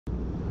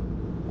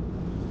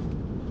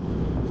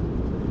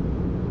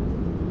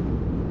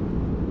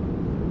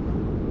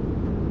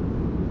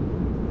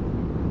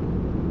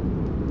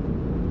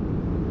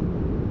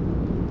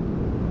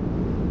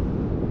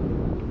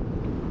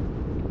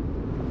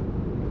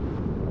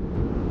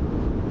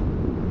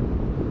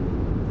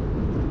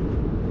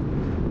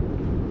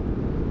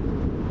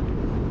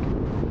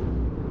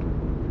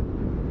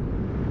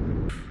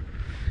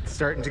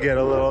starting to get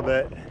a little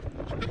bit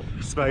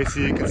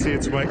spicy. You can see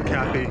it's white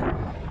cappy.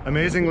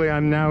 Amazingly,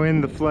 I'm now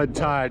in the flood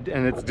tide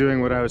and it's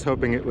doing what I was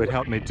hoping it would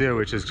help me do,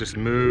 which is just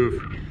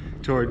move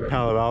toward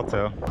Palo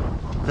Alto.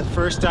 The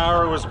first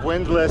hour was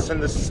windless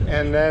and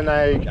then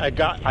I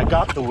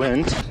got the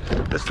wind.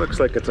 This looks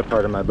like it's a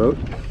part of my boat.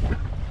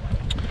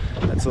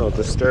 That's a little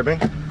disturbing.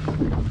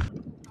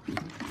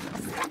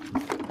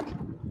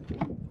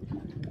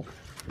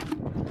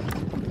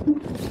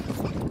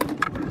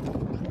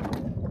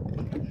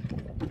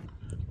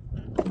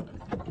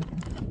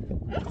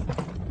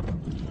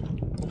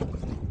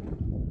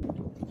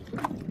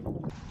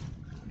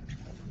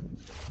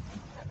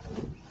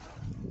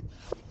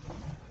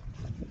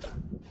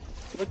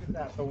 Look at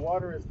that, the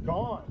water is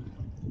gone.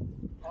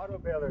 Auto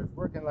baler is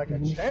working like a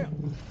champ.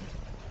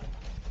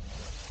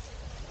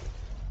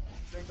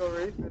 Single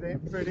reef, it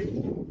ain't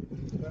pretty,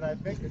 but I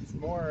think it's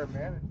more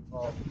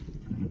manageable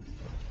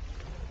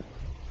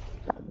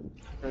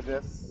for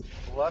this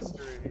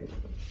blustery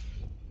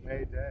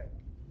May day.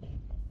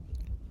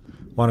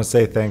 Want to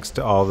say thanks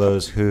to all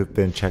those who've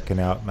been checking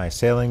out my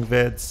sailing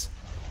vids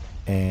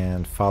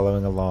and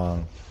following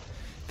along.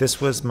 This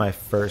was my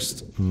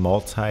first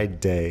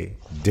multi-day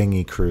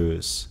dinghy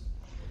cruise.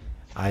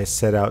 I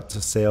set out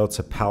to sail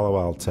to Palo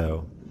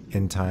Alto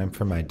in time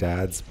for my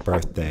dad's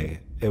birthday.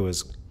 It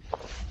was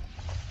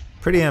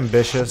pretty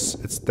ambitious.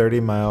 It's 30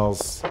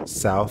 miles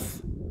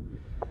south.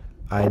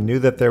 I knew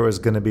that there was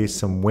going to be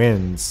some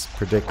winds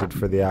predicted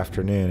for the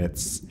afternoon.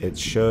 It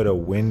showed a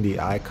windy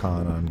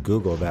icon on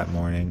Google that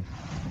morning,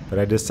 but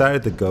I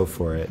decided to go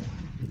for it.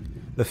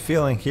 The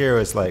feeling here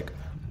was like,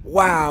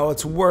 wow,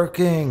 it's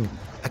working.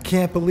 I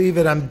can't believe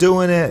it, I'm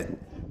doing it.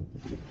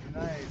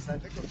 Nice, I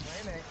think it's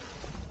raining.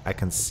 I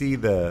can see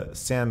the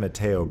San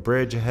Mateo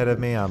Bridge ahead of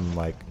me. I'm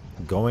like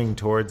going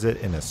towards it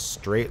in a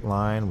straight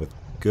line with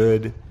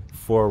good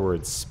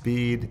forward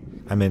speed.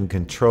 I'm in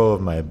control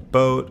of my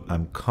boat.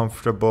 I'm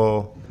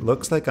comfortable.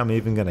 Looks like I'm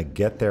even gonna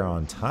get there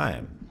on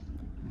time.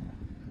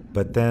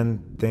 But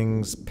then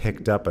things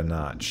picked up a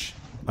notch.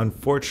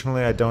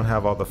 Unfortunately, I don't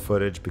have all the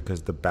footage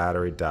because the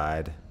battery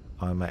died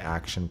on my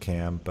action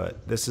cam,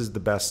 but this is the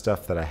best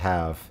stuff that I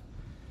have.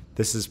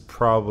 This is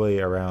probably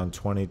around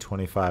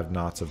 20-25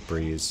 knots of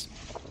breeze.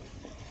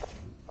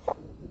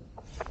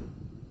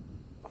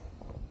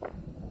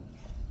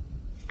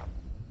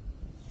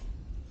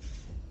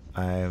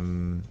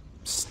 I'm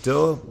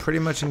still pretty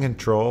much in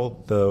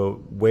control. The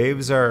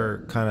waves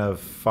are kind of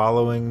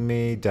following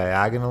me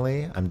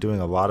diagonally. I'm doing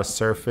a lot of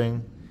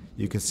surfing.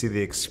 You can see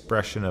the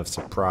expression of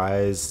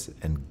surprise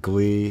and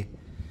glee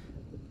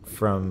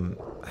from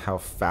how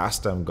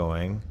fast I'm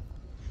going.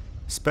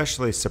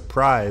 Especially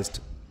surprised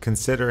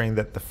considering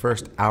that the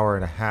first hour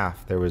and a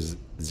half there was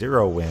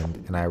zero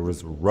wind and I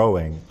was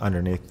rowing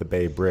underneath the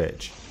bay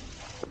bridge.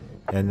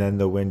 And then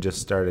the wind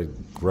just started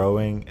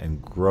growing and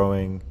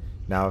growing.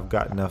 Now I've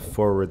got enough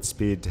forward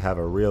speed to have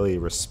a really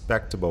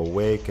respectable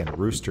wake and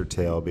rooster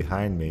tail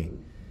behind me.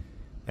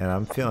 And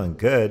I'm feeling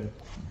good.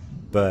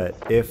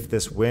 But if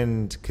this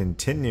wind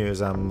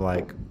continues, I'm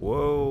like,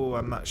 whoa,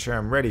 I'm not sure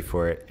I'm ready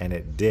for it. And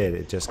it did.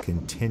 It just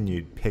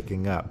continued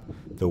picking up.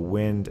 The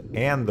wind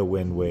and the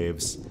wind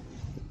waves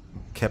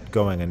kept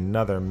going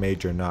another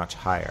major notch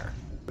higher.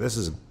 This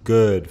is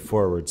good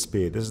forward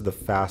speed. This is the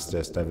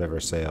fastest I've ever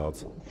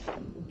sailed.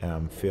 And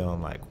I'm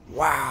feeling like,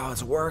 wow,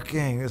 it's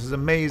working. This is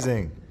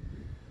amazing.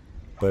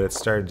 But it's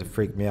starting to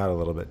freak me out a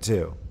little bit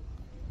too.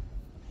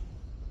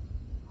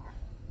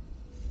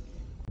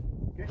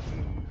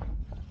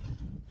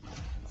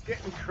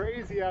 Getting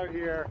crazy out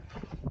here.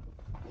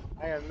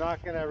 I am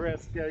not going to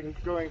risk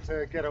going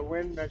to get a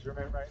wind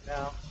measurement right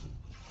now.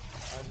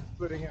 I'm just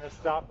putting in a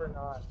stopper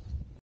knot.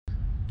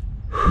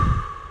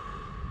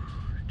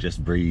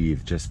 Just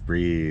breathe, just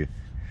breathe.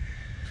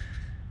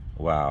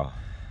 Wow.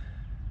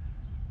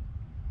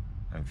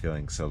 I'm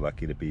feeling so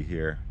lucky to be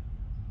here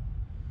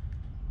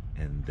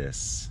in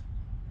this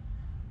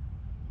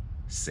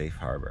safe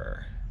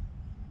harbor.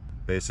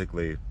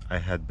 Basically, I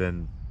had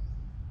been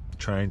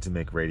trying to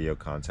make radio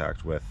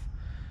contact with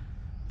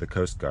the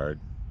Coast Guard,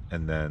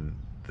 and then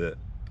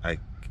I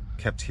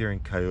kept hearing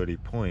Coyote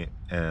Point,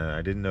 and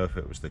I didn't know if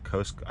it was the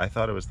Coast. I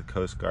thought it was the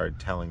Coast Guard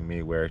telling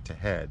me where to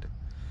head.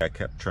 I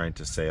kept trying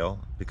to sail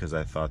because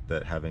I thought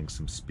that having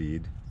some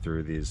speed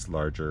through these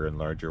larger and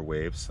larger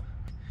waves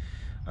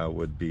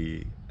would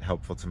be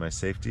helpful to my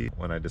safety.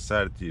 When I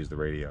decided to use the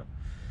radio,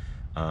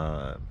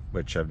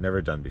 which I've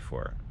never done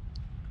before,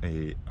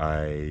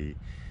 I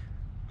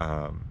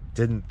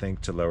didn't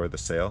think to lower the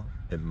sail.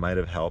 It might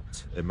have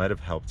helped. It might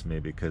have helped me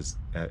because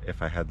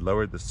if I had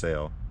lowered the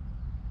sail,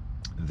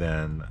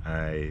 then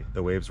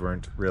the waves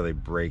weren't really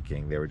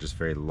breaking. They were just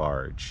very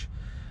large.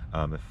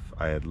 If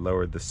I had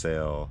lowered the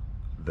sail,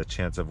 the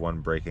chance of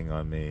one breaking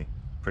on me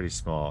pretty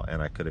small,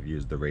 and I could have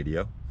used the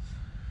radio.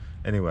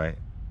 Anyway,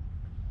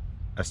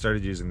 I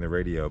started using the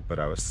radio, but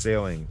I was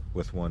sailing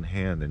with one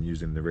hand and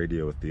using the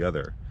radio with the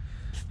other.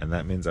 And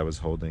that means I was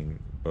holding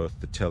both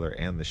the tiller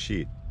and the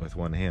sheet with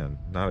one hand.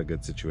 Not a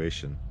good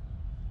situation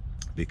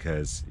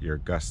because your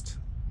gust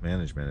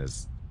management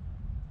is,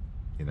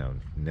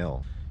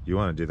 nil. You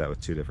want to do that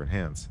with 2 different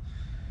hands.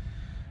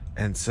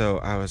 And so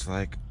I was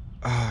like,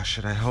 oh,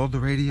 should I hold the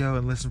radio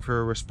and listen for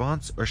a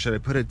response, or should I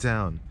put it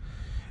down?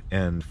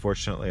 And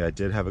fortunately, I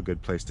did have a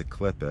good place to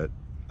clip it.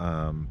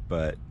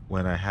 But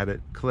when I had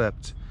it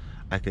clipped,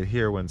 I could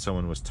hear when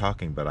someone was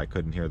talking, but I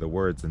couldn't hear the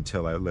words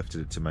until I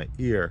lifted it to my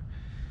ear.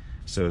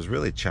 So it was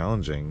really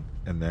challenging.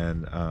 And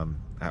then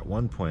at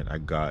one point, I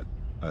got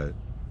a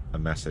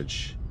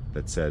message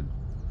that said,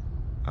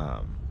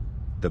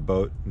 the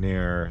boat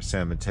near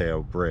San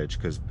Mateo Bridge,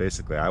 because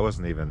basically I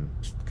wasn't even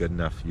good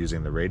enough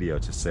using the radio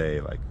to say,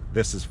 like,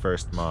 this is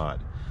first mod.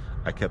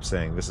 I kept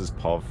saying, this is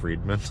Paul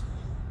Friedman.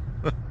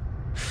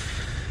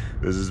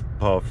 This is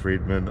Paul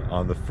Friedman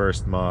on the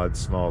first mod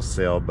small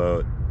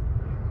sailboat.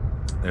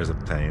 There's a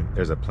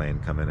plane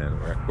coming in.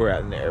 We're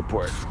at an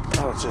airport.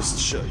 I'll just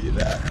show you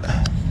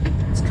that.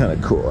 It's kind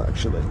of cool,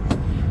 actually.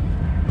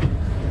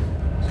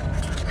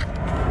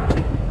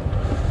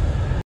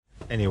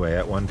 Anyway,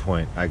 at one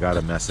point I got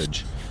a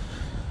message.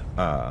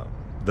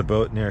 The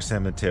boat near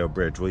San Mateo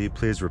Bridge, will you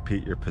please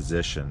repeat your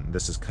position?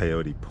 This is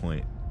Coyote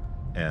Point.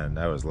 And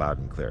I was loud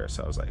and clear,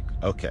 so I was like,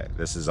 okay,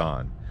 this is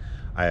on.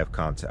 I have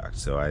contact.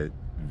 So I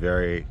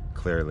very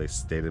clearly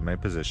stated my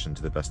position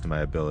to the best of my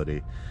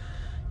ability.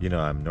 You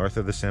know, I'm north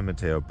of the San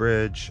Mateo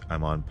Bridge.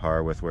 I'm on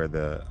par with where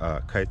the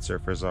kite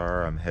surfers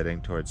are. I'm heading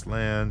towards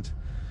land.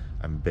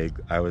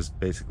 I was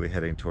basically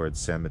heading towards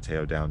San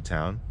Mateo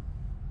downtown.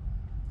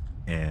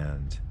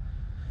 And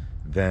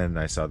then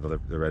I saw the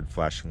red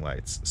flashing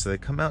lights. So they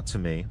come out to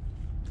me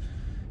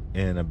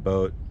in a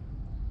boat,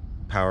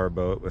 power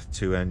boat with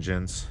 2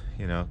 engines,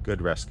 you know,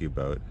 good rescue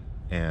boat.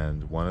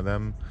 And one of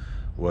them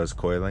was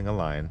coiling a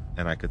line,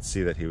 and I could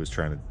see that he was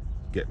trying to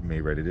get me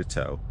ready to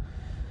tow.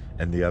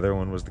 And the other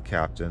one was the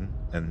captain,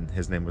 and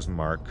his name was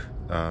Mark.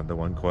 The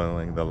one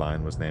coiling the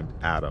line was named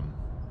Adam.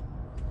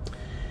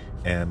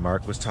 And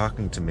Mark was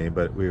talking to me,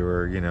 but we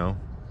were, you know,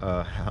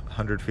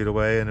 100 feet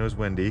away, and it was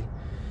windy.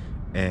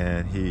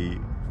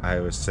 And I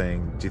was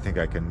saying, do you think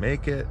I can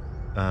make it?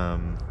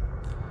 And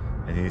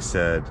he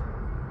said,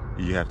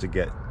 you have to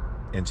get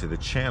into the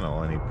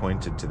channel. And he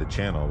pointed to the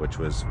channel, which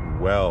was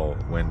well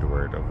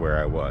windward of where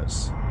I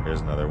was.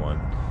 Here's another one.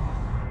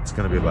 It's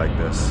going to be like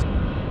this.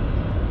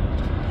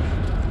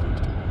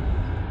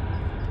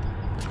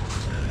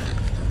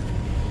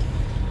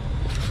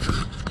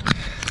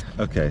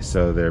 Okay,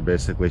 so they're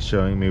basically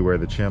showing me where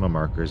the channel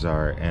markers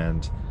are,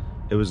 and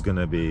it was going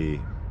to be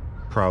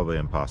probably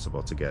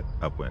impossible to get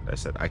upwind. I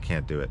said, I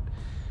can't do it.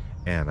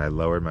 And I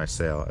lowered my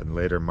sail, and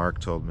later Mark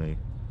told me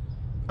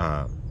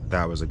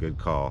that was a good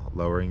call.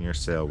 Lowering your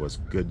sail was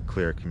good,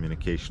 clear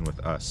communication with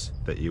us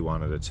that you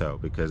wanted to tow,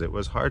 because it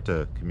was hard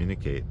to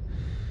communicate.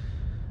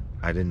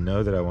 I didn't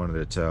know that I wanted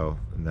to tow,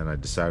 and then I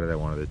decided I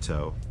wanted to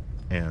tow.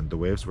 And the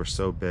waves were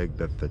so big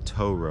that the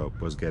tow rope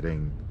was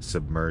getting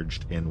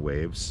submerged in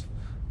waves.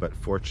 But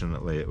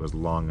fortunately, it was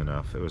long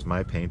enough. It was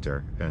my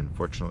painter, and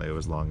fortunately, it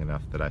was long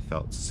enough that I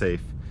felt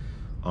safe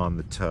on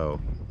the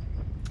tow.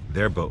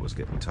 Their boat was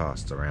getting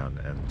tossed around,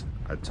 and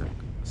I took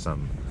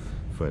some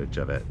footage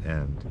of it.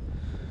 And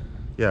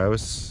yeah, it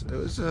was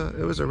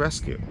a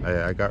rescue.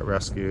 I got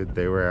rescued.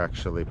 They were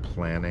actually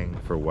planning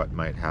for what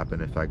might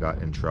happen if I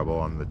got in trouble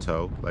on the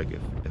tow, like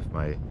if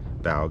my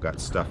bow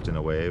got stuffed in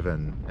a wave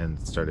and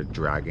started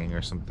dragging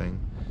or something.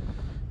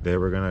 They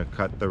were going to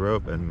cut the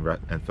rope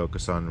and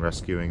focus on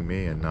rescuing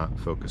me and not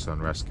focus on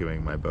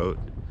rescuing my boat.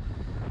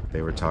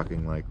 They were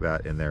talking like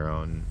that in their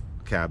own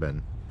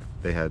cabin.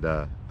 They had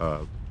a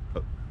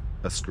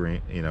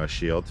screen, you know, a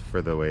shield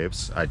for the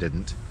waves. I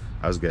didn't.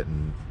 I was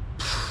getting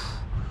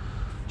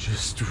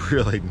just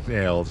really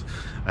nailed.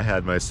 I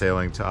had my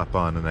sailing top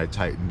on, and I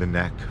tightened the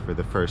neck for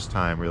the first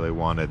time. Really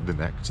wanted the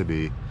neck to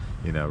be,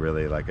 you know,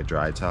 really like a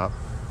dry top.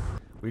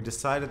 We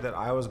decided that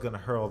I was going to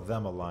hurl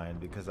them a line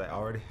because I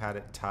already had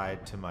it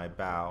tied to my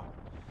bow,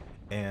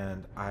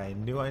 and I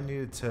knew I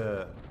needed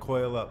to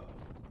coil up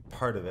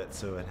part of it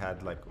so it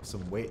had like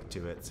some weight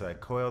to it. So I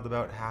coiled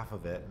about half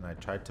of it, and I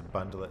tried to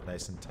bundle it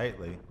nice and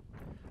tightly.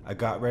 I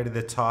got ready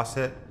to toss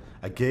it.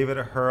 I gave it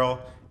a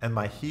hurl, and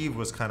my heave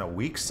was kind of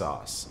weak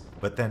sauce.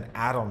 But then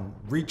Adam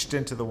reached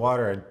into the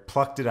water and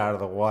plucked it out of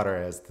the water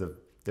as the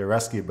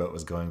rescue boat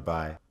was going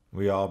by.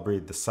 We all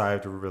breathed a sigh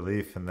of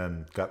relief and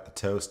then got the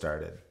tow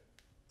started.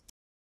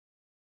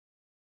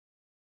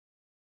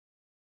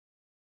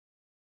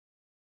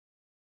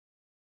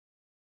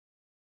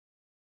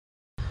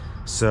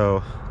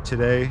 So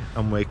today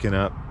I'm waking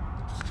up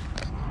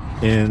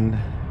in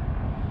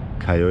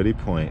Coyote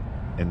Point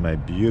in my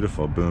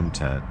beautiful boom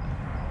tent,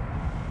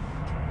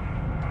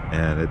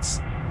 and it's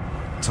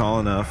tall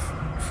enough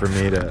for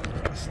me to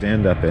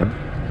stand up in.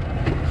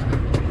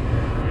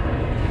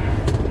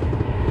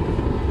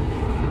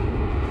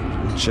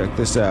 Check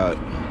this out.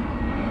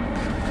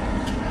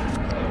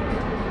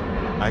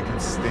 I can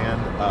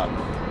stand up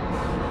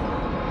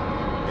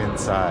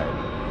inside.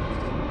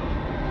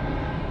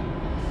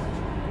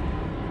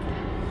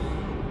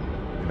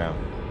 You know,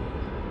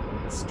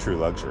 it's true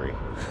luxury.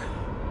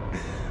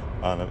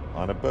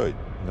 On a boat,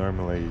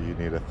 normally you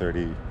need a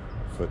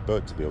 30-foot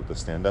boat to be able to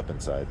stand up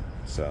inside.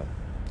 So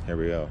here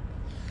we go.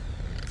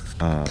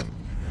 I'm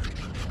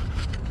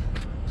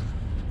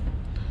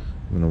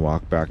gonna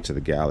walk back to the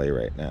galley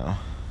right now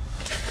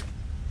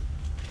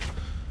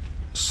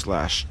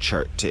 /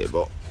 chart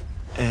table,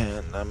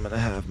 and I'm gonna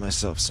have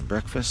myself some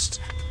breakfast.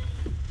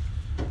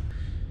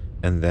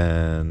 And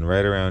then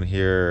right around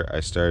here I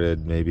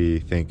started maybe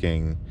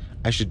thinking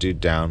I should do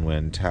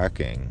downwind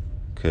tacking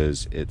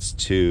because it's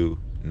too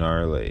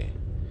gnarly.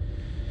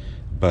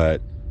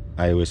 But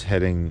I was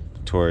heading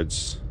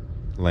towards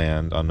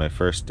land on my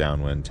first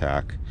downwind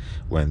tack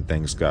when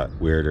things got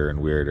weirder and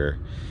weirder.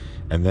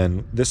 And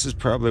then this is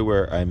probably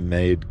where I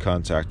made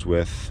contact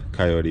with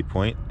Coyote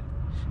Point,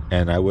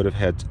 and I would have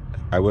had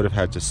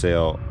to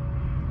sail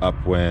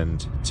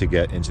upwind to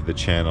get into the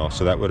channel,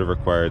 so that would have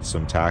required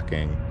some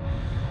tacking.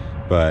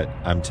 But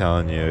I'm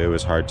telling you, it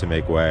was hard to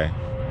make way.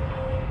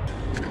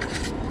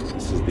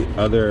 This is the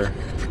other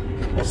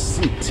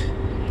seat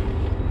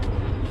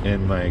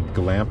in my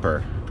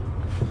glamper.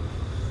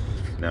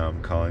 Now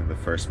I'm calling the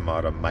first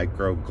mod a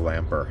micro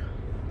glamper.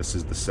 This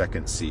is the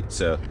second seat.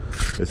 So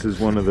this is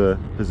one of the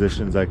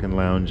positions I can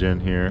lounge in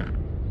here,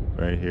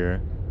 right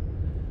here.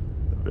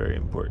 A very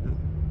important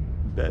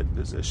bed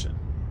position.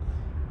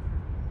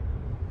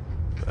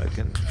 I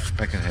can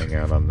hang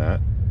out on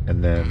that.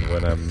 And then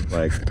when I'm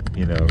like,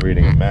 you know,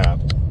 reading a map,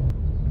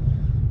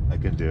 I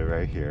can do it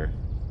right here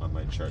on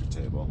my chart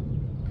table.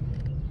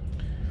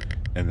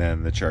 And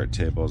then the chart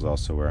table is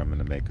also where I'm going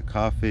to make a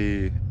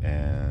coffee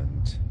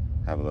and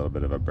have a little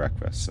bit of a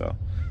breakfast. So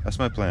that's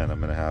my plan. I'm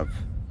going to have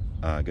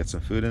get some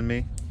food in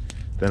me.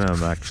 Then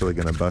I'm actually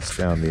going to bust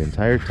down the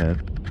entire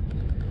tent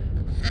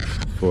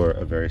for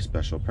a very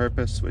special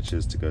purpose, which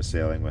is to go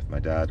sailing with my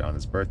dad on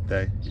his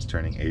birthday. He's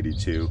turning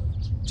 82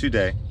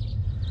 today,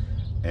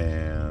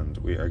 and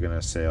we are going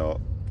to sail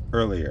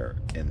earlier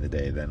in the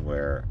day than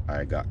where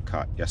I got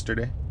caught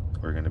yesterday.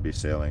 We're going to be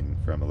sailing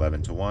from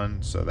 11 to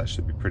 1, so that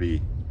should be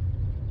pretty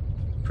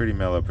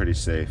mellow, pretty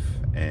safe,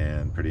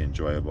 and pretty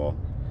enjoyable.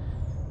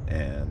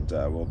 And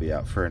we'll be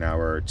out for an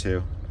hour or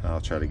two. I'll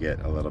try to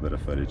get a little bit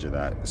of footage of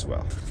that as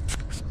well.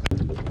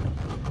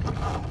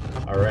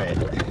 All right,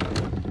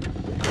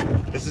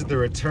 this is the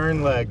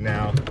return leg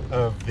now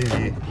of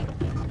the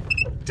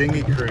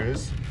dinghy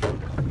cruise,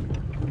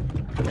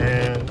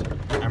 and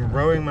I'm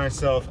rowing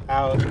myself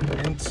out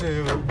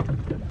into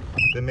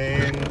the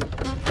main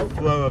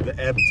flow of the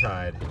ebb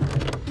tide.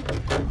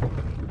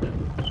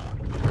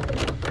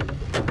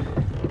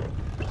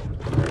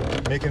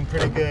 Making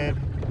pretty good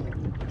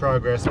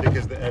progress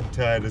because the ebb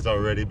tide has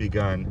already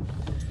begun,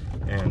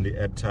 and the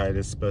ebb tide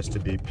is supposed to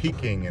be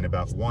peaking in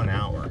about 1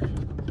 hour.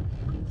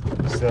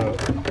 So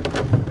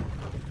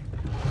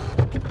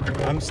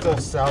I'm still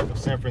south of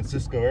San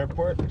Francisco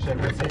Airport, which I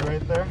can see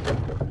right there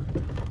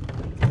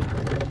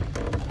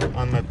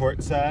on my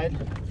port side.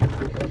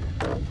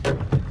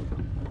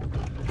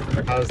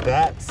 How's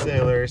that,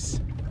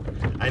 sailors?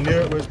 I knew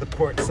it was the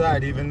port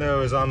side even though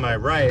it was on my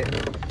right.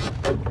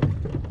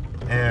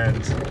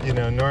 And, you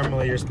know,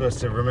 normally you're supposed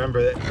to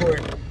remember that port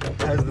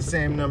has the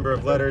same number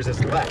of letters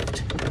as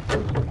left.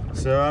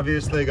 So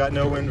obviously I got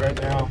no wind right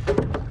now,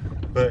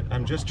 but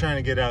I'm just trying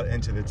to get out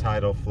into the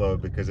tidal flow,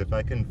 because if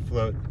I can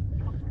float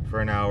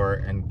for an hour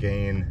and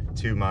gain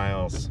 2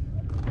 miles,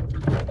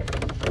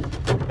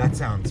 that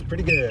sounds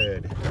pretty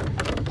good.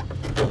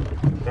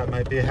 That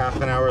might be half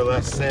an hour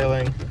less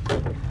sailing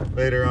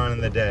later on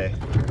in the day.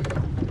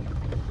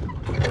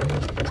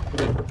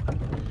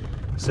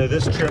 So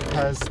this trip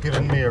has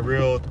given me a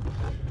real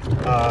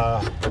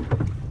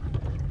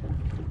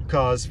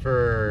cause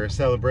for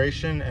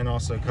celebration and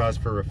also cause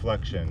for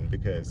reflection,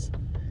 because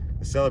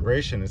the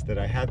celebration is that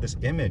I had this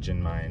image in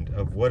mind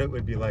of what it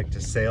would be like to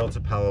sail to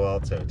Palo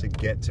Alto, to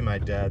get to my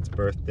dad's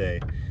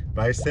birthday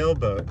by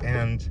sailboat,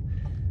 and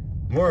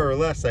more or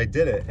less I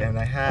did it. And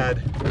I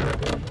had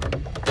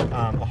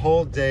a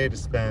whole day to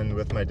spend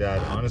with my dad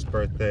on his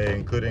birthday,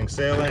 including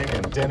sailing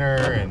and dinner,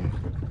 and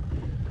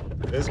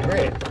it was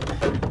great.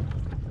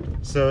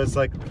 So it's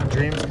like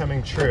dreams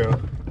coming true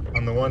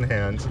on the one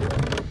hand.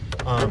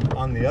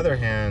 On the other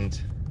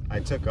hand, I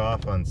took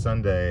off on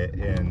Sunday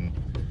in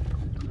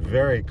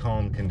very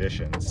calm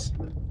conditions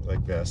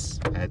like this.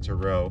 I had to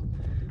row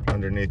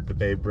underneath the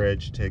Bay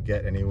Bridge to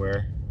get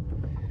anywhere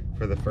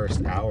for the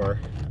first hour.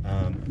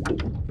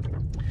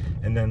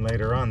 And then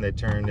later on they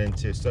turned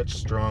into such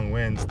strong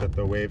winds that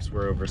the waves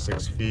were over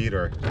 6 feet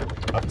or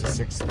up to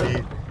 6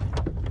 feet.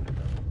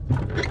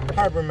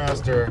 Harbor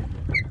Master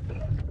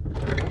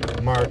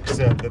Mark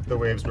said that the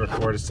waves were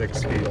 4 to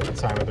 6 feet at the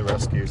time of the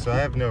rescue, so I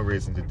have no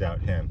reason to doubt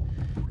him.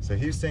 So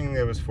he was saying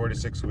there was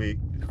 46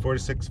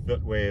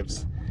 foot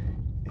waves.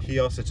 He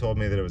also told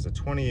me that it was a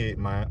 28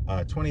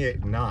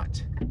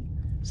 knot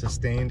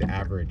sustained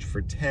average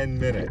for 10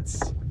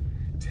 minutes.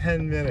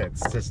 10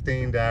 minutes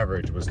sustained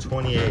average was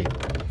 28,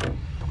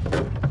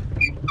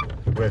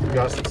 with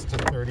gusts to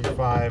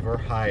 35 or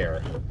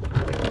higher.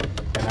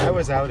 And I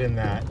was out in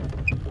that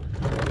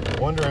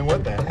wondering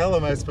what the hell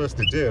am I supposed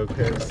to do,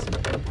 because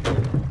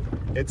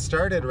it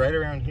started right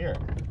around here,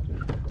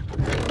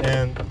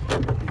 and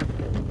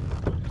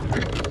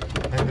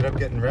ended up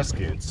getting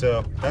rescued.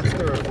 So that's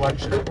the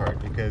reflection part,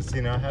 because,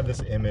 you know, I had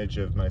this image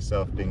of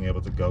myself being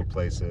able to go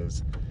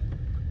places.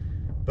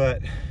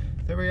 But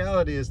the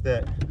reality is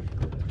that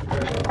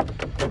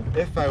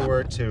if I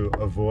were to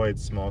avoid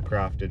small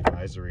craft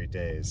advisory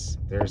days,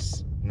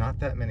 there's not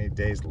that many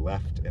days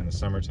left in the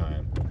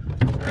summertime.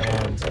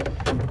 And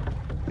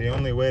the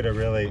only way to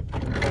really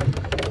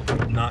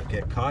not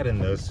get caught in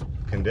those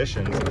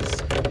conditions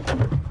is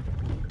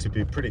to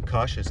be pretty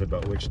cautious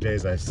about which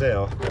days I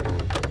sail.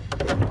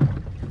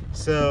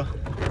 So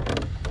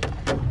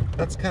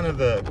that's kind of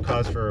the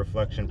cause for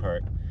reflection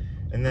part.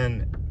 And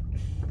then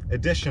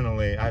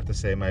additionally, I have to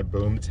say my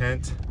boom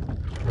tent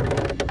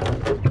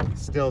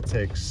still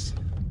takes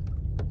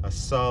a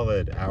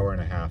solid hour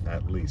and a half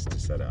at least to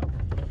set up.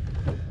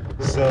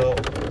 So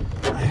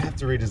I have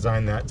to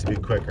redesign that to be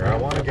quicker. I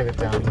want to get it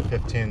down to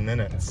 15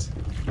 minutes.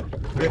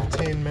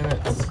 15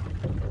 minutes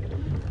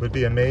would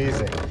be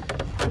amazing,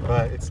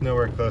 but it's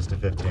nowhere close to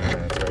 15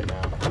 minutes right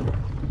now.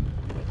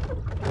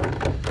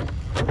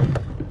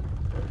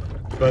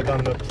 But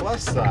on the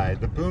plus side,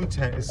 the boom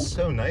tent is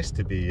so nice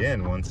to be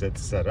in once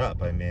it's set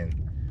up. I mean,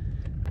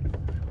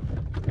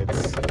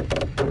 it's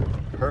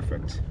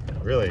perfect.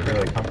 Really,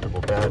 really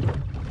comfortable bed.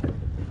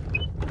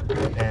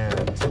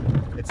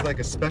 And it's like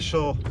a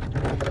special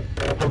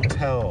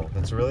hotel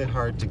that's really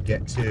hard to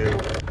get to.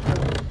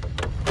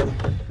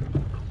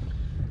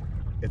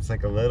 It's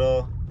like a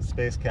little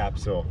space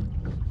capsule.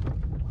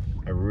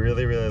 I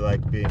really, really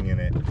like being in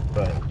it,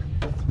 but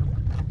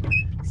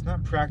it's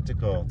not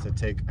practical to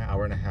take an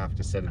hour and a half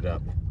to set it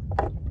up.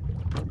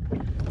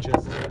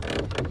 Just,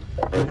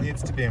 it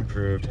needs to be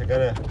improved. I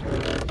gotta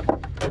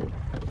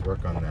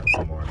work on that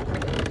some more.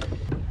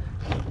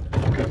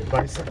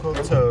 Bicycle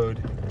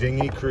towed,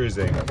 dinghy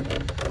cruising,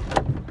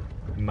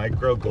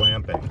 micro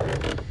glamping.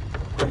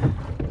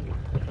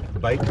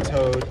 Bike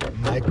towed,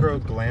 micro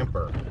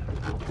glamper.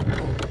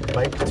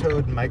 Bike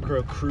towed,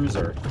 micro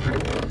cruiser.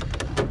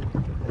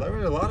 Well, there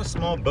were a lot of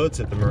small boats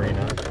at the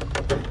marina.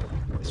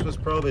 This was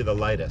probably the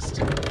lightest.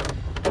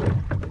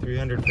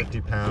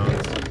 350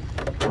 pounds,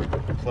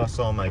 plus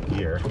all my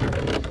gear.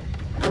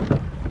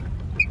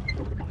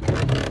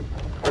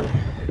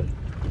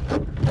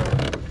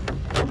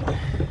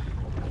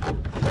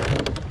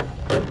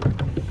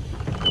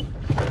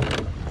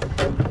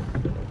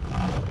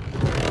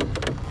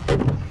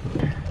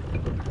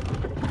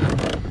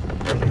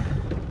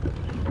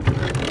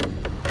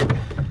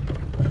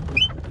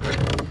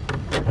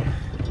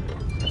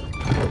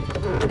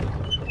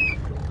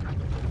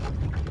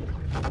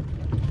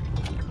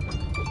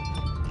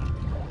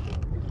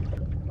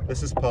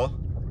 This is Paul.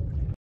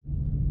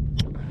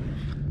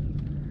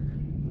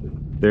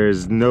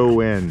 There's no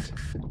wind,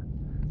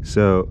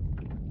 so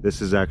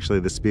this is actually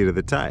the speed of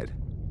the tide.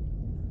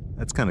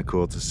 That's kind of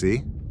cool to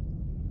see.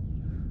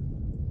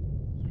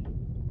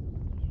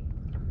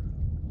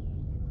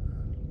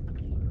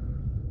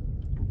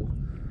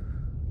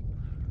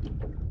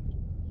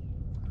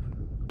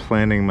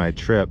 Planning my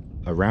trip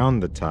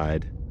around the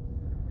tide,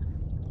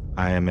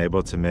 I am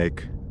able to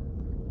make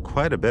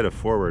quite a bit of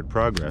forward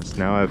progress.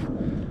 Now I've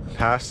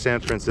passed San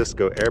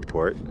Francisco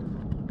Airport.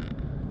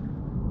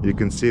 You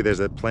can see there's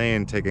a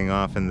plane taking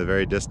off in the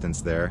very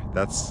distance there.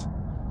 That's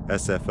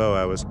SFO.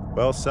 I was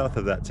well south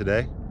of that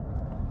today.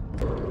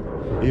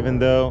 Even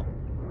though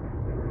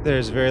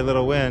there's very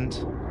little wind,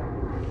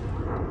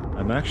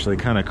 I'm actually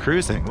kind of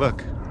cruising.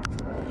 Look.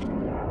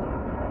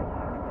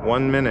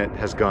 1 minute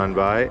has gone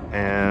by,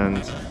 and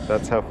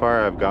that's how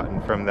far I've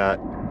gotten from that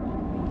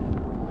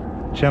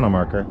channel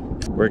marker.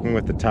 Working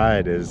with the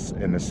tide is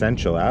an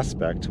essential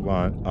aspect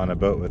on a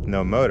boat with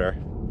no motor.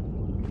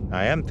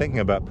 I am thinking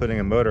about putting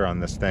a motor on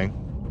this thing,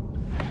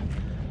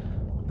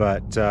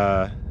 but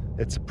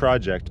it's a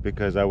project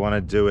because I want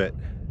to do it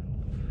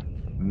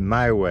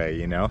my way,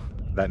 you know?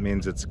 That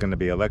means it's going to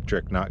be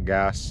electric, not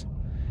gas.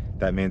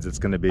 That means it's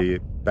going to be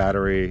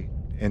battery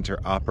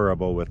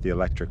interoperable with the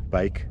electric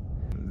bike.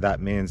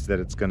 That means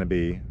that it's going to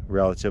be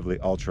relatively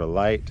ultra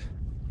light,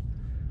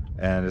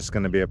 and it's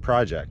going to be a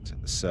project.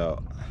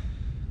 So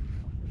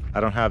I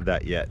don't have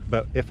that yet,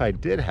 but if I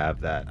did have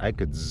that, I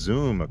could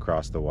zoom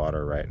across the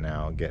water right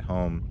now and get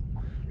home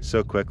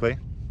so quickly.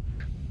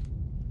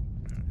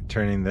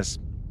 Turning this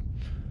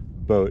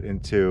boat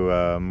into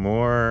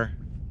more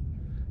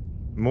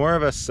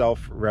of a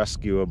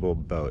self-rescuable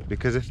boat,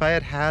 because if I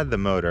had had the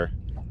motor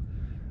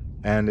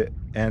and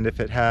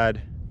if it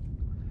had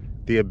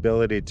the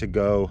ability to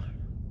go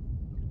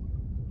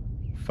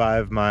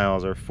 5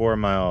 miles or 4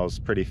 miles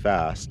pretty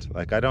fast,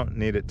 like I don't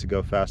need it to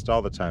go fast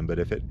all the time, but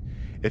if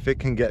it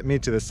can get me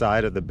to the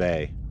side of the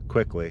bay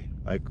quickly,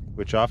 like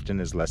which often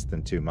is less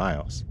than 2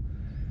 miles,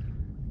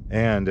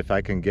 and if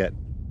I can get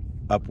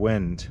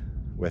upwind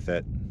with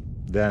it,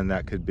 then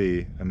that could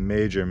be a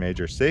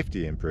major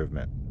safety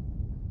improvement.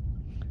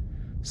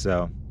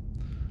 So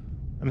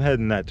I'm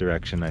heading that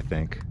direction, I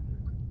think.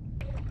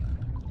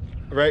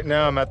 Right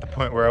now I'm at the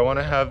point where I want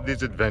to have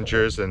these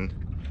adventures and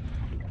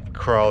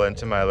crawl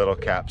into my little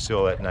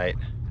capsule at night.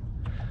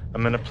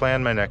 I'm going to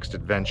plan my next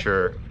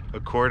adventure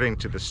according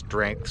to the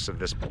strengths of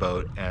this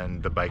boat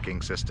and the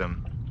biking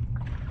system.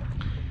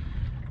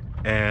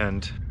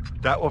 And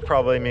that will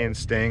probably mean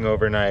staying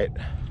overnight,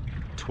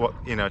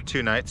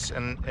 2 nights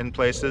in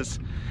places,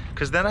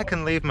 because then I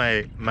can leave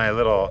my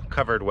little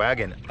covered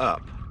wagon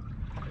up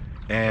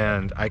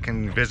and I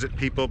can visit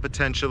people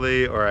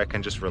potentially, or I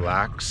can just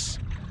relax.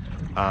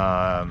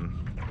 That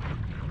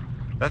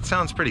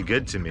sounds pretty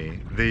good to me.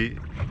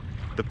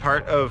 The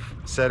part of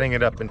setting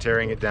it up and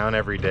tearing it down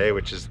every day,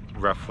 which is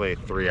roughly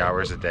 3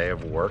 hours a day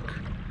of work,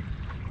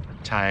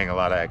 tying a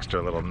lot of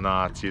extra little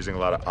knots, using a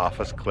lot of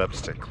office clips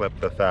to clip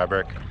the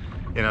fabric,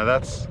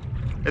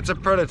 it's a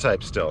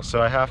prototype still,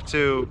 so I have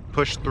to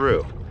push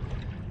through.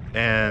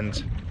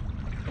 And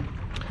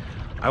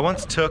I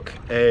once took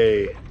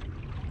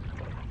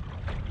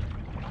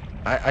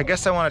I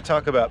guess I want to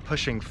talk about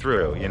pushing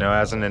through,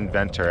 as an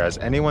inventor, as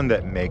anyone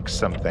that makes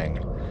something,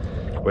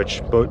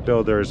 which boat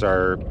builders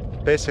are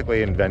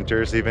basically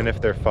inventors, even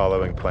if they're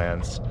following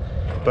plans.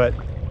 But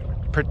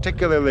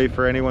particularly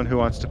for anyone who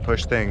wants to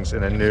push things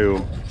in a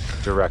new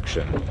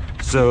direction.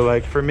 So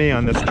like for me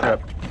on this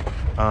trip,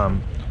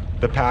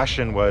 the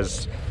passion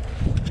was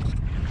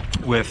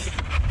with,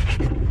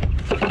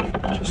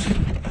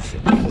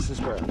 this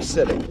is where I'm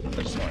sitting.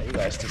 I just want you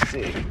guys to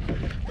see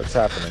what's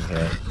happening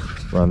here.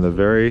 We're on the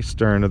very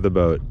stern of the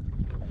boat.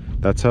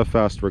 That's how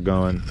fast we're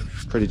going.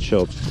 Pretty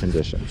chilled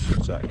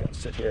conditions. So I can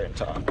sit here and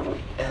talk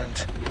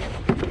and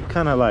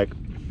kind of like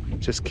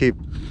just keep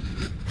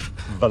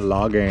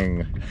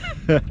vlogging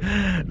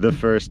the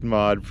first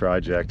mod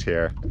project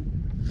here.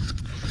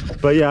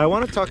 But yeah, I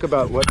want to talk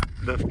about what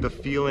the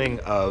feeling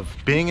of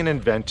being an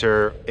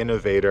inventor,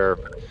 innovator,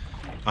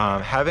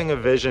 having a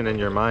vision in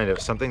your mind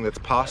of something that's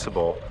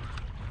possible,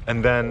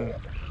 and then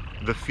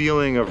the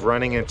feeling of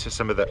running into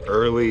some of the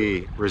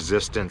early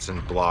resistance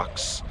and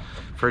blocks.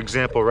 For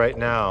example, right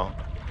now,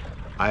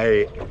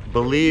 I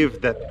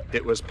believe that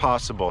it was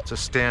possible to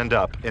stand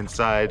up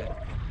inside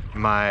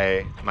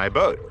my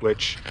boat,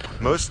 which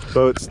most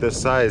boats this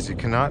size, you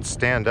cannot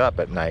stand up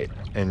at night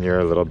in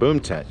your little boom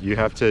tent. You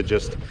have to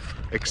just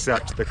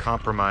accept the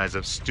compromise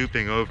of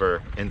stooping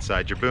over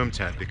inside your boom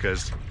tent,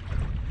 because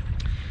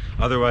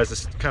otherwise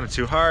it's kind of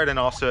too hard, and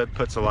also it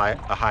puts a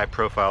high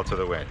profile to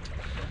the wind.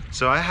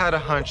 So I had a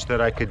hunch that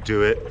I could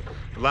do it.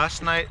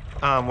 Last night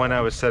when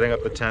I was setting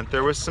up the tent,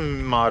 there was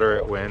some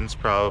moderate winds,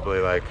 probably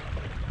like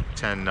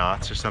 10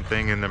 knots or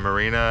something in the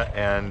marina,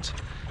 and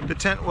the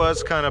tent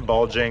was kind of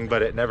bulging,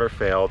 but it never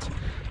failed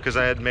because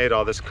I had made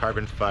all this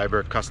carbon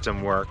fiber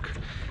custom work.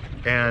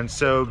 And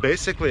so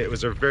basically it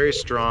was a very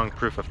strong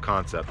proof of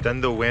concept. Then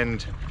the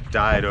wind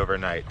died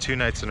overnight. 2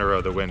 nights in a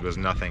row the wind was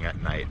nothing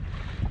at night,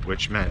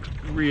 which meant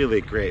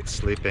really great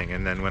sleeping.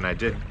 And then when I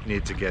did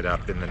need to get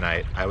up in the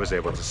night, I was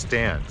able to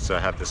stand. So I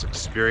have this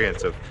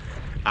experience of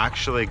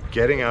actually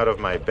getting out of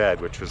my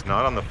bed, which was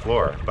not on the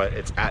floor, but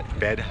it's at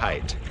bed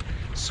height,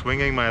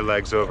 swinging my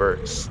legs over,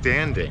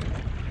 standing,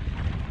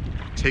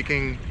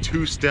 taking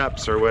 2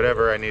 steps or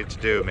whatever I need to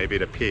do, maybe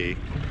to pee,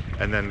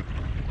 and then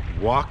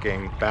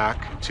walking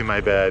back to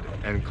my bed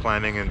and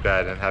climbing in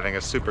bed and having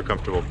a super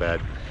comfortable bed.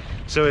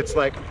 So it's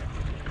like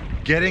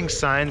getting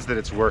signs that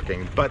it's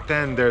working, but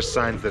then there's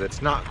signs that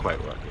it's not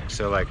quite working.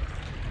 So like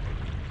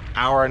 1.5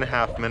 hour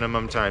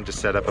minimum time to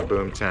set up a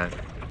boom tent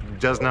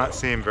does not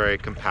seem very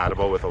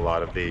compatible with a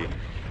lot of the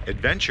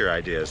adventure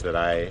ideas that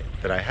I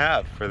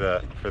have for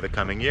the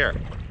coming year,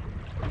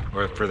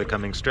 or for the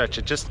coming stretch.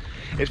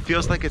 It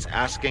feels like it's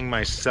asking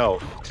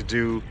myself to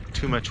do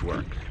too much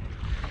work.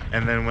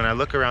 And then when I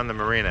look around the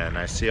marina and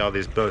I see all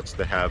these boats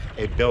that have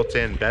a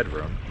built-in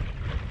bedroom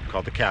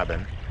called the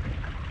cabin,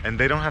 and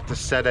they don't have to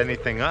set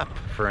anything up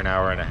for 1.5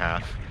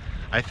 hours,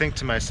 I think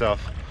to myself,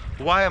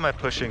 why am I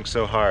pushing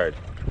so hard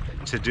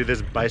to do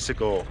this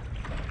bicycle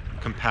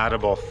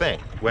compatible thing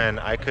when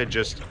I could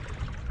just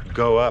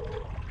go up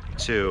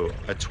to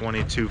a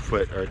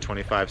 22-foot or a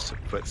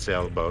 25-foot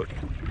sailboat,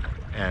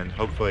 and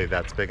hopefully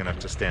that's big enough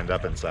to stand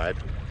up inside,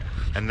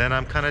 and then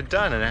I'm kind of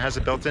done, and it has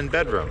a built-in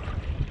bedroom.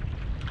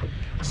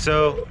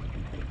 So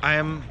I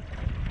am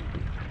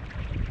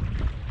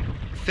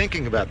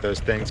thinking about those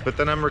things, but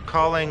then I'm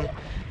recalling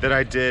that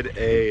I did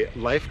a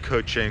life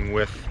coaching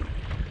with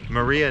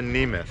Maria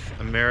Nemeth,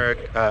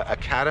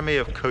 Academy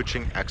of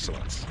Coaching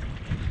Excellence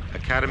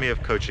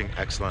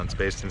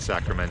based in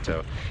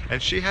Sacramento.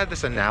 And she had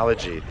this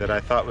analogy that I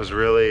thought was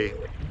really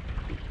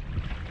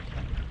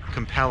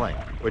compelling,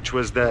 which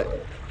was that,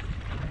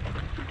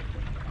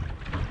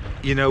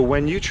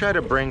 when you try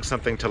to bring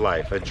something to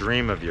life, a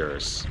dream of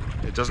yours,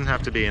 it doesn't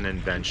have to be an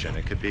invention.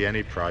 It could be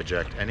any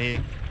project,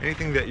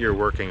 anything that you're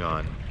working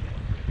on.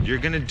 You're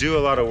going to do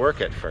a lot of work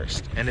at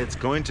first, and it's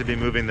going to be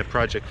moving the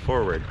project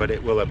forward, but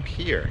it will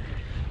appear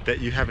that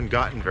you haven't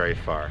gotten very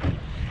far.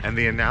 And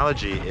the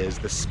analogy is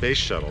the space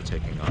shuttle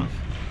taking off,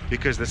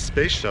 because the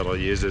space shuttle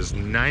uses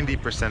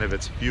 90% of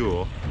its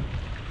fuel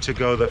to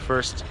go the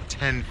first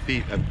 10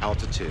 feet of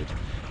altitude.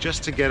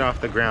 Just to get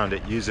off the ground,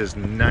 it uses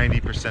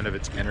 90% of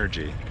its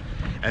energy.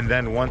 And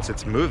then once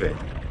it's moving,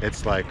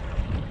 it's like,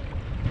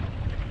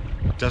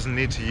 doesn't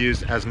need to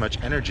use as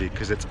much energy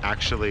because it's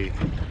actually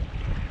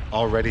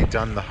already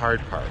done the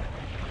hard part.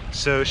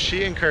 So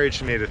she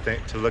encouraged me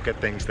to look at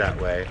things that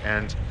way,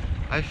 and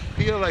I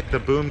feel like the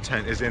boom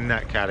tent is in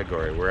that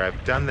category where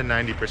I've done the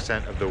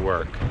 90% of the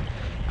work.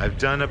 I've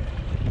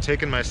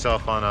taken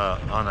myself on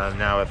a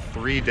now a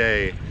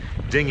 3-day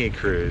dinghy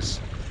cruise,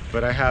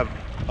 but I have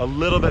a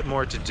little bit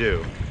more to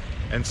do.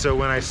 And so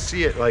when I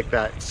see it like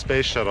that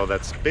space shuttle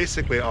that's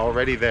basically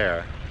already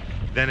there,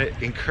 then it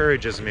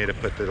encourages me to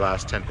put the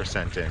last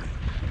 10% in,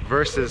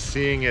 versus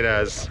seeing it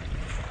as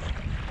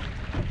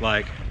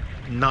like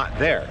not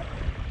there.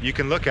 You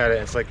can look at it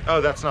and it's like, oh,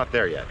 that's not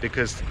there yet,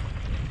 because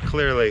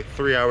clearly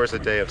 3 hours a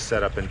day of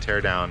setup and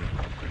tear down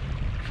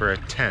for a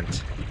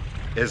tent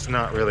is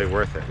not really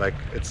worth it. Like,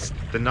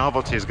 the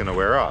novelty is going to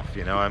wear off,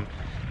 you know.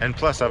 And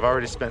plus I've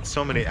already spent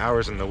so many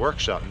hours in the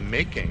workshop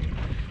making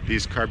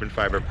these carbon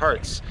fiber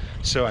parts,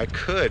 so I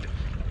could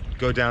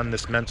go down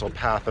this mental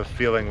path of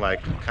feeling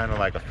like kind of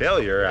like a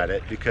failure at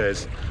it,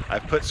 because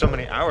I've put so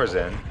many hours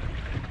in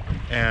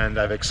and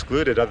I've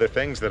excluded other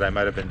things that I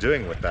might have been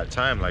doing with that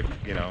time, like,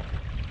 you know,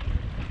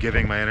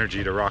 giving my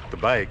energy to rock the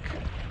bike,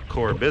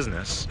 core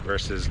business,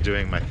 versus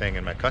doing my thing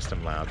in my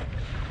custom lab.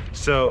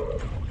 So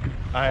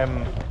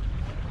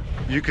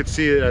you could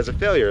see it as a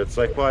failure. It's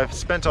like, well, I've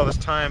spent all this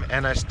time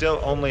and I still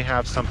only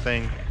have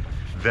something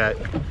that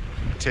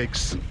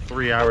takes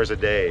 3 hours a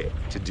day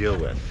to deal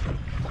with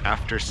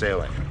after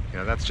sailing. You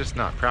know, that's just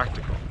not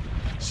practical.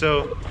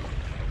 So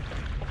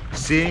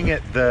seeing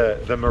it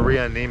the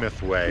Maria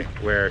Nemeth way,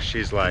 where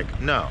she's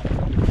like, no,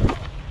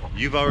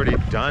 you've already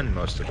done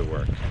most of the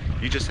work.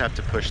 You just have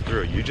to push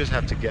through. You just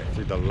have to get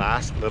through the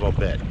last little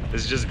bit.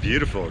 This is just a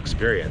beautiful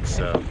experience.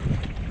 So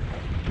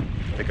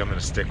I think I'm gonna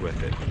stick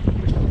with it.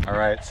 All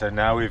right, so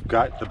now we've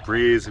got the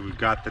breeze, we've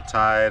got the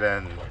tide,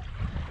 and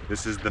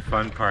this is the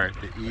fun part,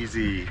 the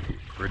easy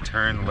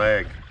return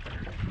leg.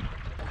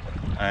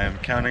 I'm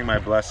counting my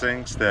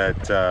blessings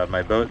that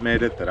my boat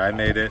made it, that I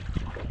made it.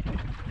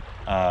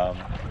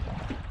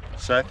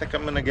 So I think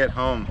I'm gonna get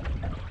home,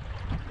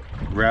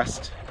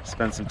 rest,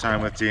 spend some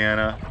time with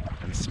Deanna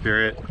and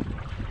Spirit.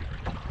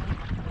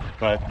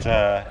 But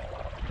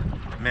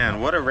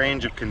man, what a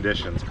range of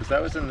conditions, because I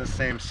was in the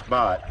same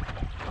spot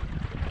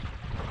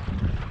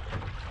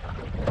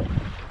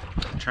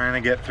trying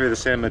to get through the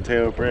San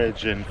Mateo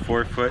Bridge in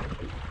 4-foot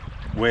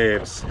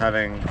waves,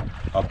 having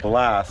a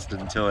blast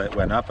until it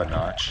went up a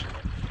notch.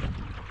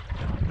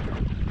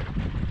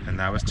 And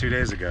that was 2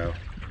 days ago.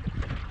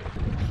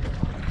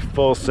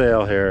 Full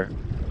sail here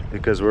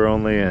because we're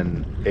only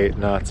in 8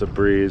 knots of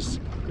breeze.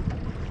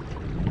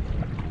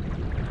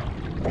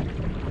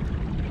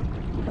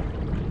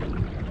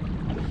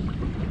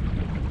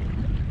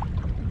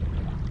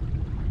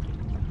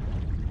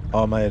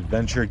 All my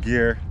adventure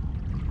gear.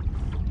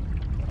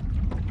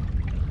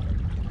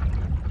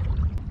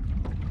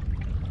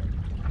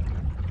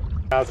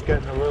 Now it's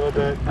getting a little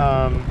bit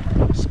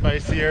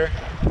spicier,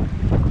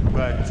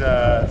 but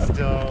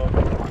still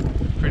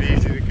pretty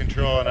easy to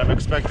control, and I'm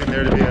expecting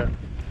there to be a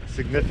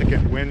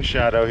significant wind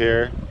shadow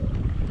here,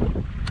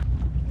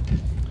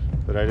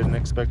 but I didn't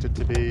expect it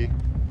to be,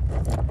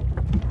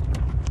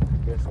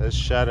 I guess, as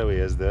shadowy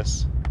as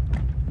this.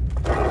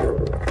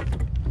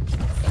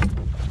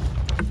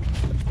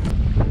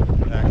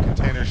 That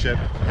container ship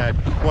had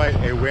quite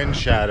a wind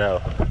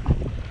shadow,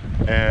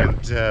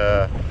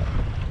 and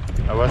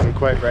I wasn't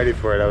quite ready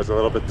for it. I was a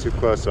little bit too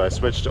close, so I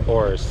switched to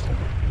oars,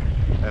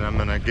 and I'm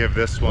gonna give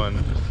this one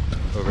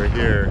over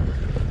here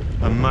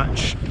a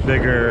much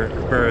bigger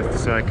berth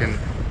so I can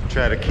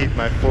try to keep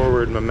my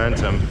forward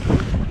momentum.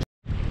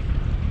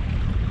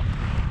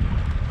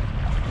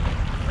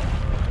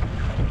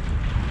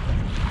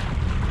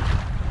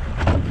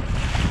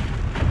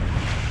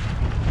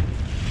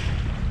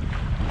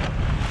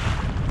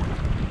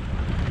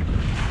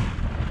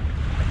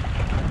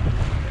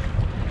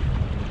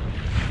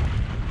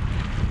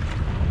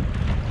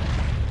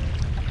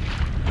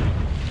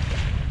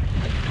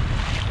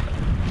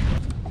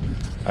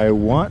 I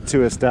want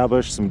to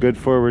establish some good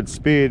forward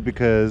speed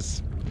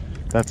because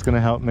that's going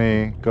to help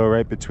me go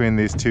right between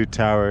these two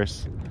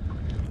towers.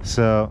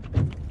 So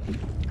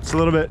it's a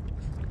little bit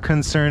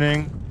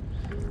concerning,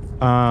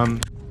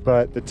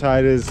 but the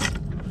tide is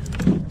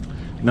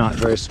not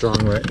very strong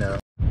right now.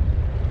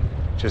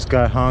 Just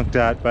got honked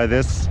at by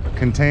this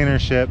container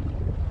ship,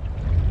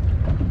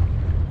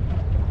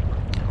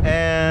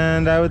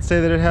 and I would say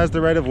that it has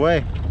the right of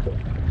way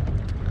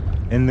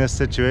in this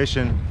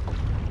situation.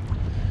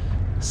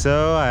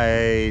 So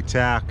I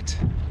tacked,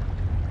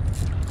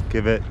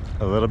 give it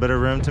a little bit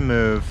of room to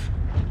move.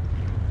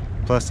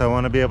 Plus I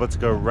want to be able to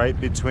go right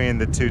between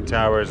the two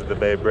towers of the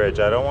Bay Bridge.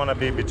 I don't want to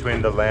be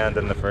between the land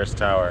and the first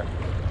tower.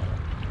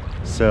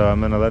 So I'm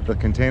going to let the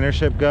container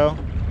ship go,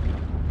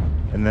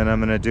 and then I'm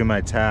going to do my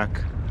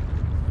tack.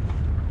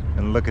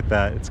 And look at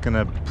that, it's going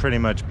to pretty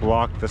much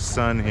block the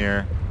sun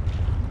here.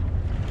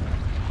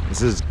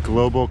 This is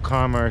global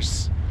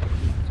commerce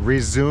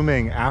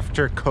resuming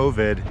after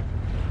COVID.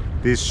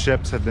 These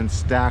ships have been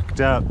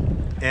stacked up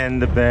in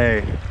the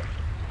bay,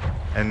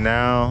 and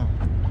now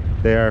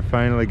they are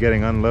finally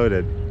getting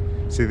unloaded.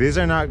 See, these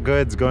are not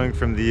goods going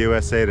from the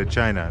USA to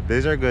China.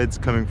 These are goods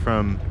coming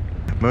from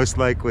most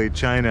likely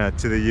China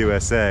to the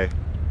USA.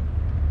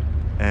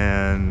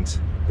 and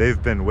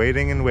they've been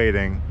waiting and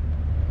waiting.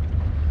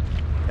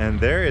 And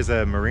there is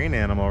a marine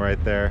animal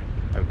right there.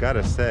 I've got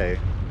to say,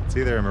 it's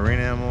either a marine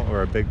animal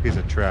or a big piece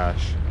of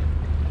trash.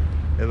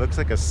 It looks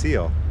like a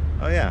seal.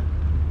 Oh yeah,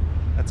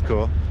 that's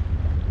cool.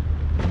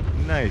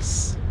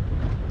 Nice.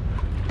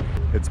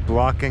 It's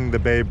blocking the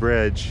Bay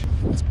Bridge.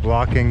 It's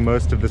blocking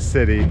most of the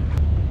city.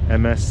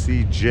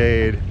 MSC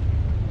Jade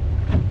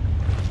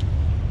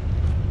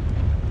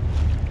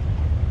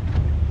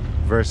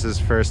versus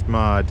First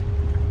Mod.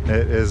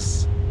 It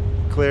is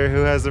clear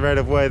who has the right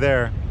of way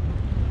there.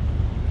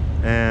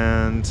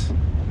 And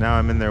now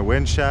I'm in their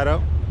wind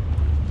shadow.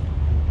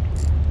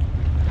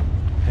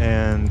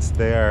 And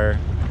they are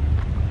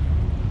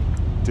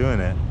doing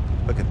it.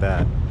 Look at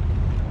that.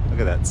 Look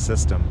at that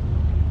system.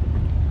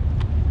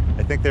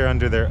 I think they're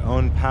under their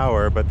own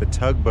power, but the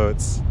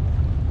tugboats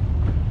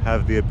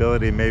have the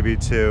ability maybe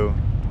to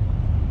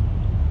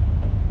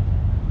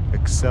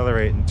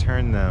accelerate and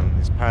turn them,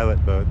 these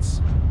pilot boats.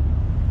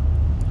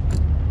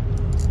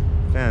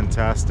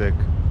 Fantastic.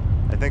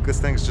 I think this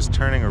thing's just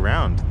turning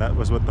around. That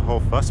was what the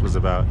whole fuss was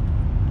about.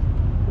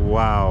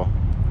 Wow.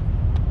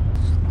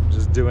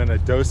 Just doing a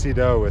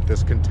do-si-do with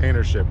this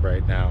container ship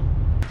right now.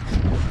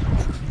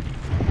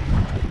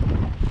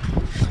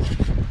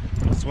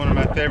 It's one of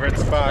my favorite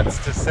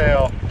spots to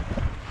sail.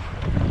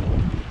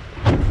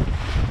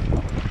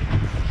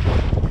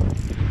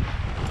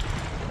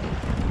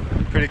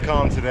 Pretty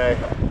calm today.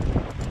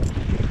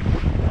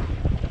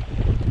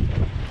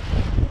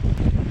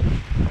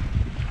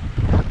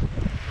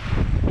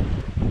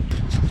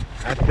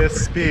 At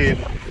this speed,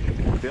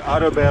 the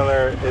auto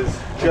bailer is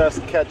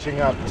just catching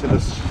up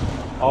to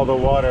all the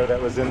water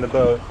that was in the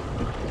boat.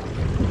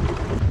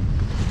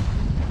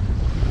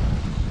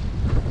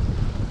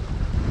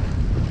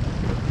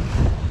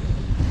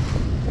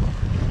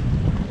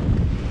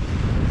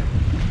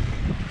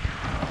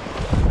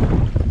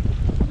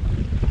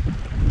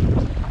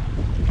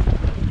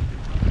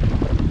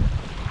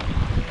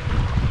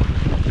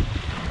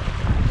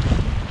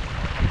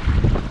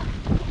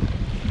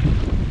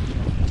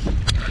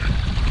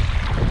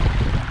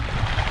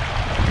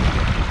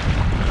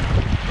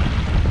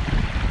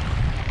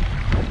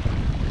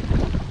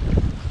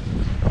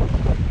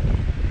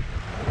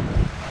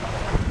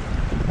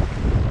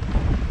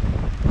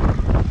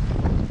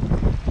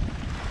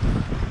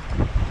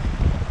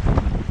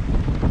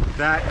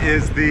 That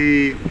is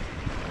the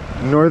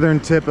northern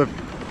tip of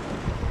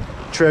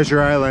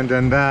Treasure Island,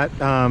 and that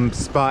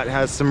spot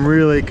has some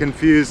really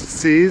confused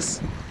seas,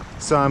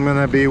 so I'm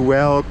gonna be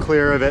well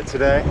clear of it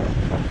today.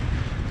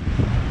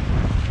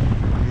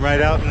 I'm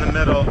right out in the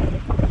middle.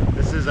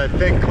 This is, I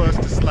think, close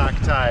to slack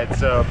tide,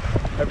 so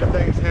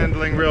everything's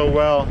handling real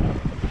well.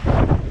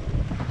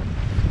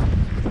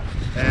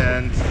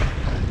 And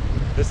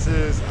this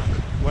is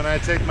when I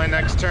take my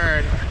next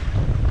turn,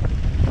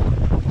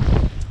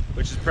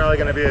 which is probably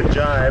going to be a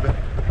jibe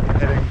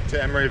heading to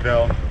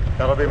Emeryville.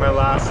 That'll be my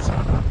last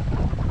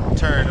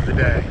turn of the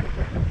day.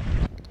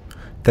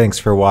 Thanks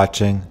for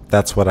watching.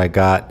 That's what I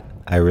got.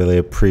 I really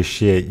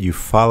appreciate you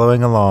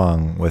following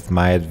along with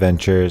my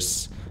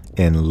adventures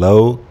in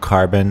low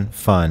carbon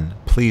fun.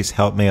 Please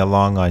help me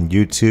along on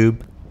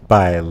YouTube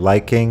by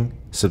liking,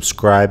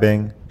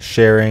 subscribing,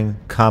 sharing,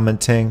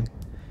 commenting,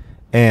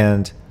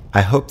 and I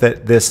hope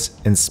that this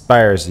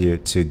inspires you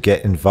to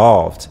get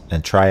involved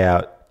and try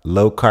out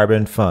low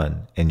carbon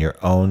fun in your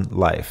own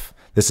life.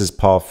 This is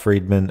Paul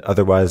Friedman,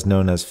 otherwise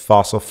known as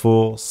Fossil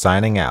Fool,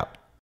 signing out.